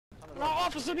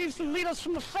officer needs to lead us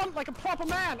from the front like a proper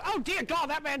man. Oh dear God,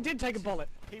 that man did take a bullet.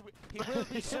 He will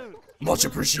be soon. Much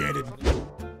appreciated.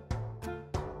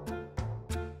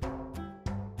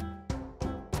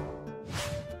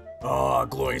 Ah,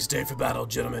 glorious day for battle,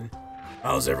 gentlemen.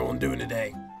 How's everyone doing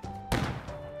today?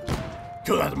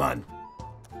 Kill that man.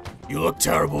 You look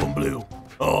terrible in blue.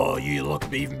 Oh, you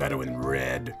look even better in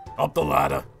red. Up the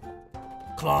ladder.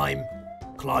 Climb.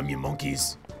 Climb, you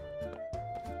monkeys.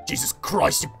 Jesus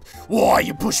Christ, why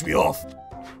you push me off?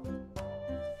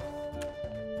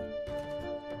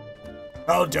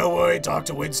 Oh, don't worry,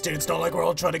 Dr. Winston. It's not like we're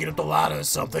all trying to get up the ladder or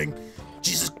something.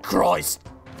 Jesus Christ.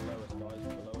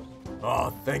 Oh,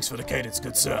 thanks for the cadence,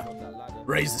 good sir.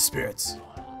 Raise the spirits.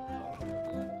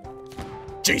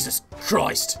 Jesus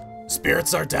Christ.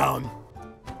 Spirits are down.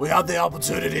 We have the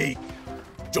opportunity.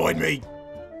 Join me.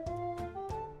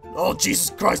 Oh, Jesus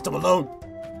Christ, I'm alone.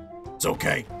 It's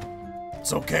okay.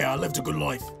 It's okay, I lived a good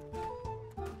life.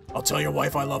 I'll tell your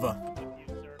wife I love her.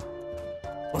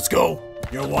 Let's go.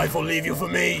 Your wife will leave you for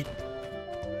me.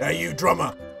 Hey, you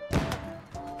drummer.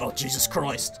 Oh, Jesus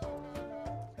Christ.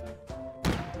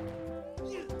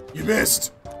 You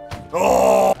missed.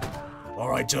 Oh!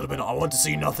 Alright, gentlemen, I want to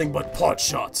see nothing but pot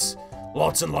shots.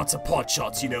 Lots and lots of pot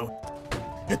shots, you know.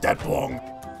 Hit that bong.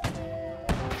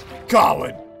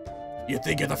 Coward! You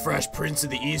think you're the Fresh Prince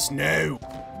of the East? No.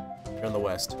 You're in the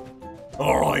West.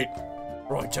 Alright.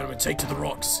 Right, gentlemen, take to the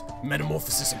rocks.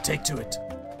 Metamorphosis and take to it.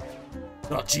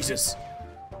 Oh, Jesus.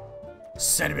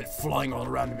 Sediment flying all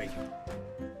around me.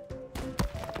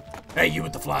 Hey, you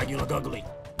with the flag, you look ugly.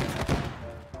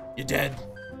 You're dead.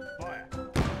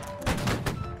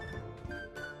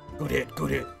 Good hit, good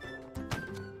hit. To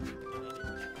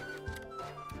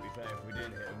be fair, if we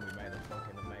didn't hit him, we made a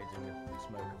fucking amazing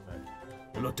smoke effect.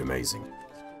 You looked amazing.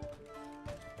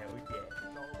 Yeah, we did.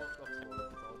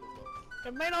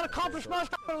 It may not accomplish much,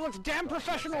 but it looks damn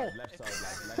professional. Left side,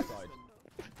 lad, left side.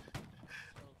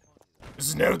 This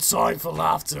is no time for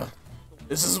laughter.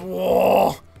 This is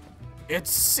war. It's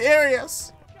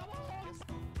serious.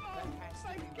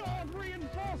 Thank God,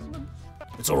 reinforcements.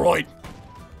 It's alright.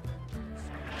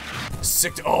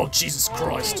 Sick to— oh, Jesus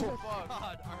Christ.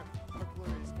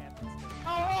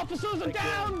 Our officers are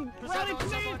down! Rally to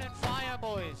me! Fire,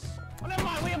 boys! Oh, never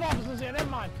mind, we have officers here, never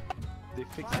mind.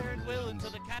 Fire at will until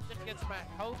the captain gets back.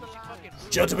 Hold the fucking...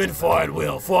 Gentlemen, fire at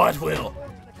will, fire at will.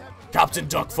 Captain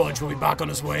Duck Fudge will be back on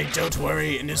his way. Don't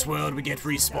worry, in this world we get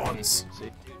respawns.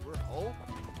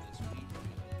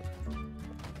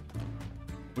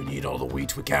 We need all the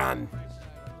wheat we can.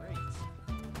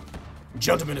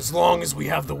 Gentlemen, as long as we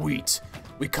have the wheat,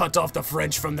 we cut off the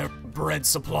French from their bread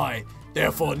supply.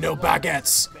 Therefore, no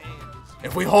baguettes.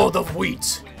 If we hold the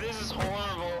wheat, This is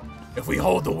horrible. if we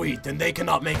hold the wheat, then they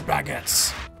cannot make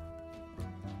baguettes.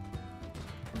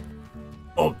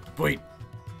 Oh, wait.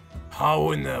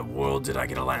 How in the world did I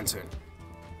get a lantern?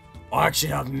 I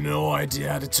actually have no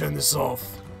idea how to turn this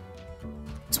off.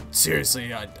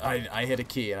 Seriously, I hit a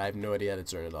key and I have no idea how to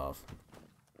turn it off.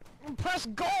 Press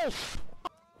golf!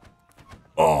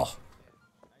 Oh.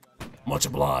 Much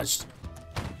obliged.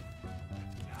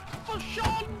 For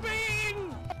Sean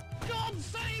Bean! God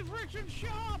save Richard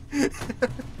Sharp!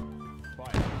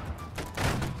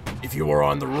 If you were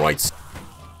on the right side.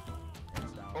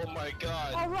 Oh my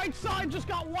God. Our right side just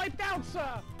got wiped out,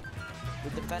 sir! The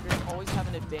defenders always have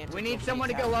an advantage. We need someone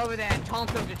to go over there and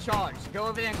taunt them to charge. Go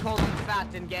over there and call them fat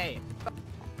and gay.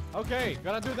 Okay,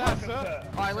 gonna do that, sir.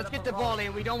 Alright, let's get to volley.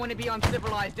 We don't want to be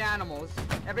uncivilized animals.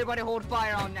 Everybody hold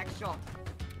fire on next shot.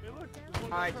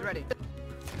 Alright, ready.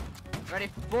 Ready,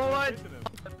 forward.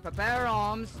 Prepare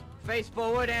arms. Face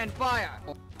forward and fire.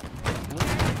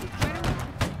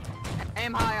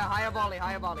 Aim higher, higher volley,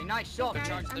 higher volley. Nice shot.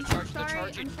 Guys, I'm so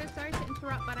sorry to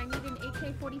interrupt, but I need an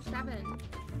AK-47.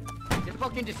 You're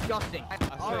fucking disgusting.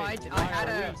 Alright, I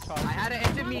had an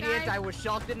intermediate, I was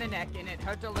shot in the neck, and it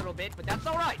hurt a little bit, but that's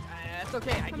alright. That's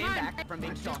okay, I came back from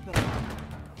being shot.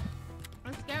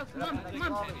 Let's go, come on,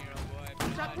 come on.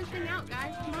 Stop pushing out,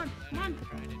 guys, come on, come on.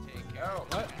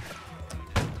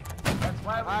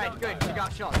 Alright, good, you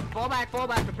got shot. Fall back,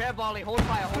 prepare volley, hold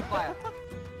fire, hold fire.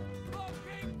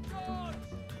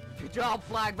 Good job,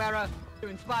 flag bearer. You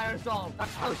inspire us all.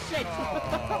 Oh shit!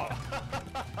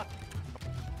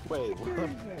 Wait,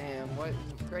 what? Damn, what?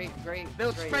 Great.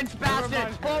 Those French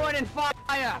bastards, forward and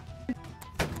fire!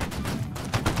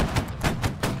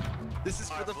 This is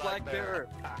for the flag bearer.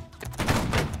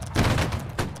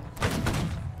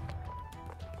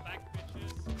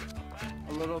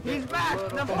 A little bit. He's back!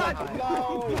 The front!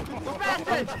 No!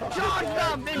 Bastards! Charge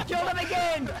them! Then kill them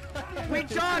again! We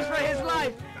charge for his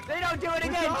life! They don't do it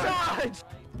again! Charge!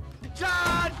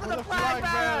 Charge for the flag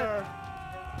bearer!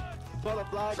 For the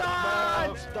flag.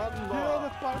 Charge! Kill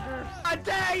the fuckers! I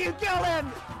dare you kill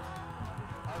him!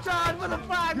 Charge for the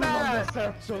flag You bearer!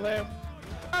 deserve to live!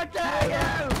 I dare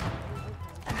you!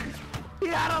 He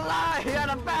had a life! He had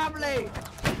a family!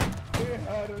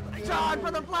 Charge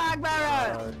for the flag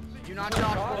bearer! Do not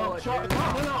charge forward.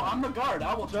 No, I'm the guard.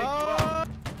 I will take you out.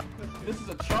 This is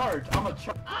a charge. I'm a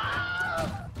charge.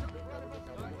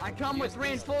 I come with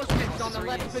reinforcements on the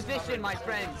left position, my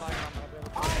friends.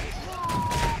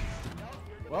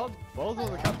 Well, both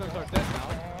of the captains are dead now.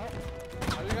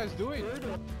 How are you guys doing?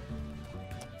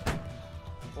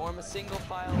 Form a single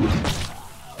file.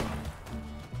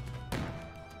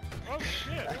 Oh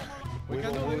shit! We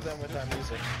can do this. them with our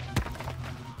music.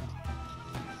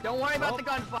 Don't worry about the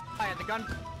gunfire. The gun.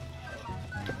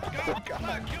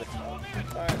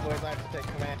 Alright, boys, I have to take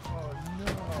command. Oh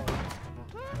no.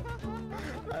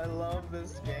 I love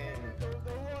this game.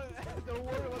 Don't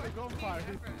worry about the gunfire,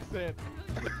 he said.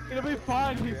 It'll be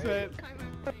fine, he said.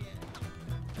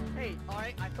 Hey,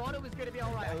 alright, I thought it was gonna be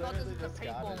alright. I thought this was a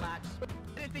paintball match.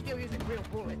 I didn't think you were using real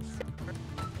bullets.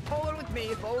 Forward with me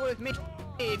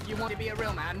if you want to be a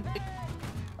real man.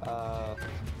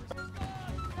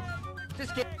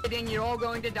 Just kidding, you're all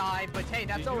going to die, but hey,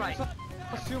 that's alright.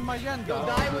 Assume my agenda. You'll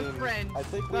die with friends. I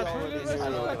think we That's already really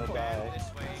know we're gonna respectful. die.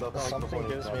 So something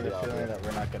gives me the feeling that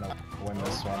we're not gonna win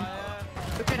this one.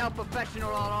 Look at how professional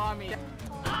our army is.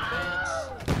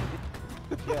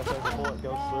 Yeah, so the bullet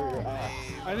goes through your ass.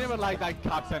 I never liked that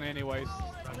captain anyways.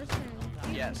 Listen.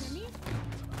 Yes. Can you hear me?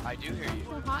 I do hear you.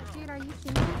 So hot, dude, are you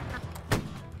single?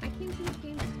 I came to this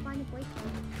game to find a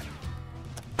boyfriend.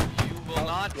 You will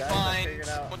not yeah, I find. figured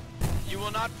out. You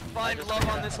will not find love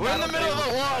on this. We're in the middle of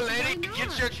a war, lady. Why not?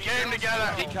 Get your game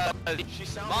together.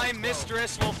 Because My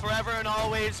mistress will forever and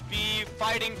always be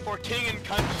fighting for king and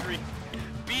country.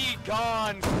 Be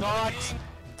gone, thought.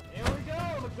 Here we go.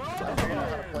 The guard. I figured out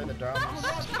how to play the drums.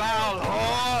 Foul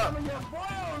whore. Dude,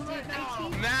 I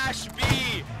teach Nash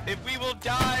B. If we will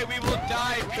die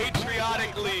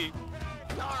patriotically.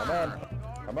 Come on.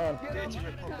 Come on.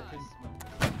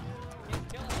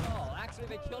 Actually,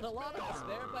 they killed a lot of us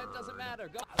there, but it doesn't matter.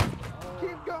 Go.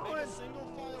 Keep going.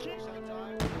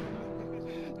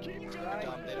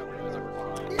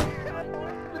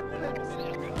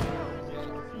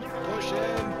 Push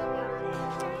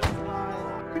in.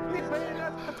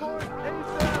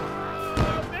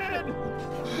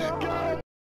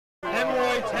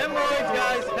 Hemorrhoids,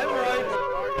 guys, hemorrhoids.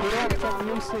 Put up some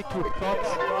music, you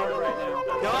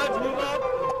fucks. Guys, move up.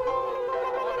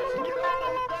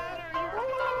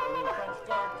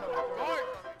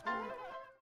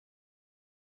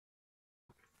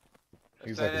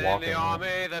 He's Said like in walking. the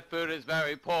army, the food is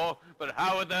very poor, but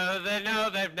how would they know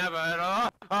they've never had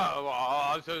a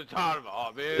war since the time of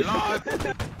army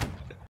life?